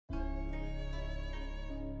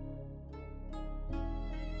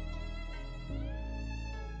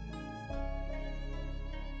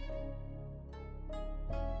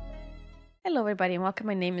Hello everybody and welcome,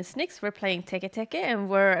 my name is Nix, we're playing Teke Teke and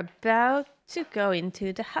we're about to go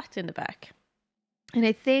into the hut in the back. And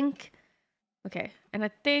I think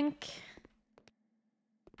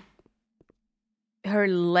her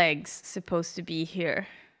leg's supposed to be here.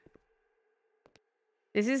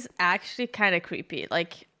 This is actually kind of creepy,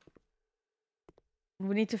 like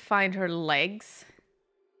we need to find her legs.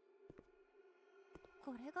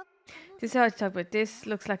 This is how I talk about this.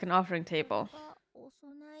 Looks like an offering table.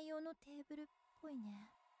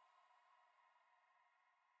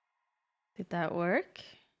 Did that work?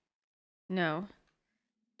 No.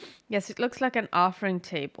 Yes, it looks like an offering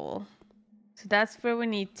table. So that's where we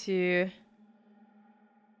need to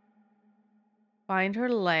find her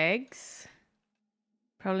legs.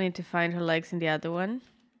 Probably need to find her legs in the other one.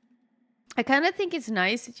 I kind of think it's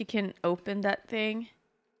nice that you can open that thing.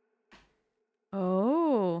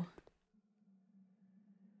 Oh.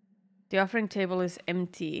 The offering table is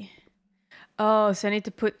empty. Oh, so I need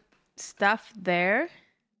to put stuff there.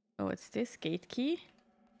 Oh, what's this? Gate key.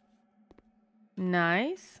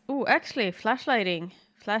 Nice. Oh, actually, flashlighting.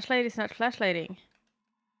 Flashlight is not flashlighting.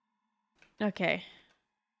 Okay.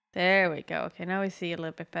 There we go. Okay, now we see a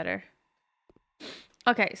little bit better.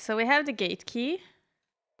 Okay, so we have the gate key.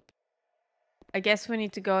 I guess we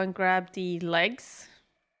need to go and grab the legs.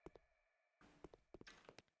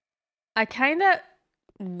 I kind of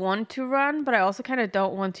want to run, but I also kind of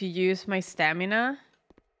don't want to use my stamina.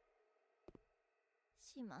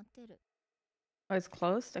 Oh, it's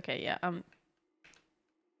closed? Okay, yeah.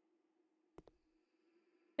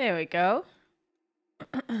 There we go.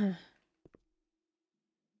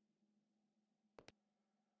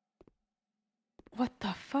 What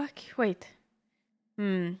the fuck? Wait.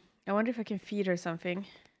 I wonder if I can feed her something.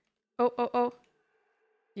 Oh.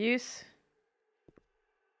 Use.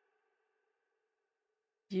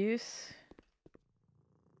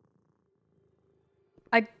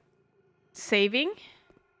 Saving.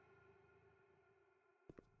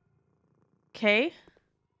 Okay.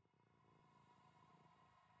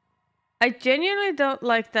 I genuinely don't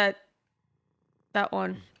like that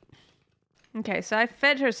one. Okay, so I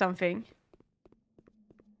fed her something.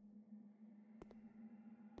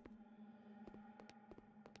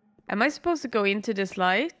 Am I supposed to go into this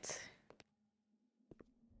light?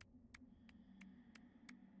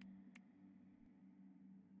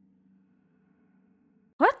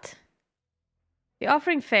 What? The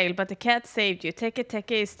offering failed, but the cat saved you. Teke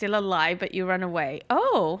Teke is still alive, but you run away.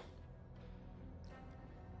 Oh.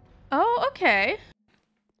 Oh, okay.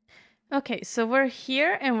 Okay, so we're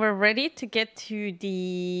here and we're ready to get to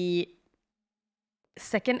the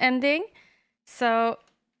second ending. So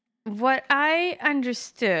what I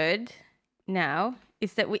understood now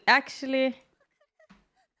is that we actually...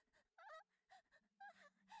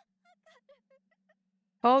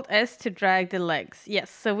 Hold S to drag the legs.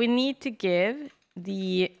 Yes, so we need to give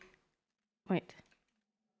the... Wait.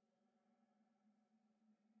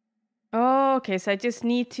 Oh, okay, so I just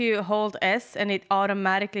need to hold S and it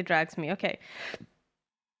automatically drags me. Okay.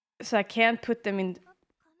 So I can't put them in...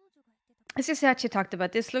 As you actually talked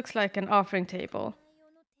about, this looks like an offering table.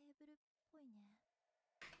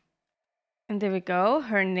 And there we go,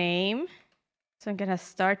 her name. So I'm gonna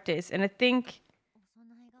start this, and I think...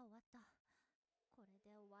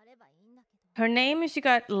 Her name is she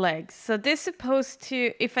got legs. So this is supposed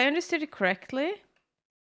to, if I understood it correctly,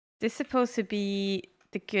 this is supposed to be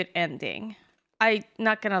the good ending. I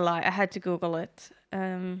not gonna lie, I had to Google it.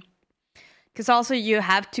 Because also you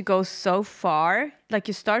have to go so far, like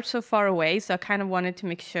you start so far away, so I kind of wanted to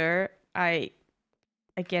make sure I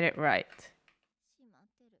get it right.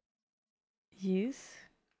 Use.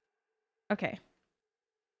 Okay.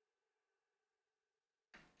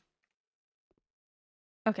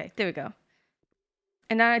 Okay, there we go.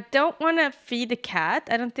 And I don't want to feed the cat,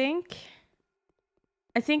 I don't think.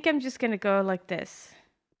 I think I'm just gonna go like this.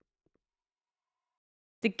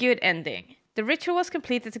 The good ending. The ritual was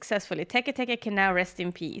completed successfully. Teke Teke can now rest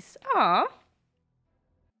in peace. Aww.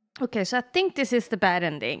 Okay, so I think this is the bad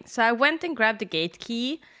ending. So I went and grabbed the gate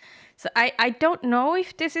key. So I don't know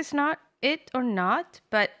if this is not it or not,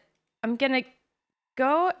 but I'm gonna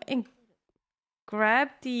go and grab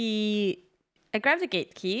the... I grabbed the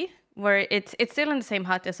gate key, where it's still in the same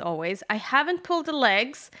hut as always. I haven't pulled the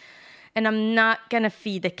legs, and I'm not gonna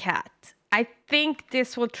feed the cat. I think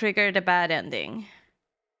this will trigger the bad ending.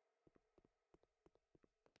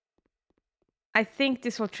 I think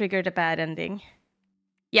this will trigger the bad ending.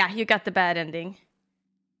 Yeah, you got the bad ending.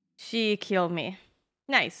 She killed me.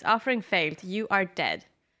 Nice. Offering failed. You are dead.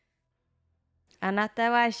 Anata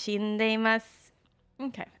wa shindeimasu.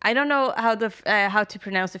 Okay. I don't know how to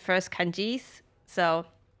pronounce the first kanjis, so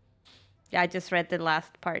Yeah, I just read the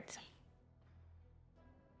last part.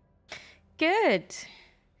 Good.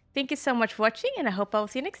 Thank you so much for watching, and I hope I'll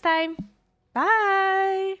see you next time.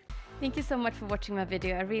 Bye! Thank you so much for watching my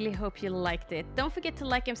video. I really hope you liked it. Don't forget to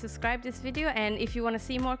like and subscribe this video, and if you want to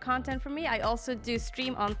see more content from me, I also do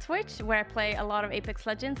stream on Twitch, where I play a lot of Apex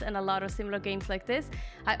Legends and a lot of similar games like this.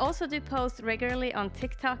 I also do post regularly on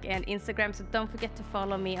TikTok and Instagram, so don't forget to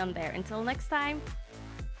follow me on there. Until next time,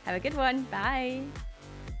 have a good one. Bye!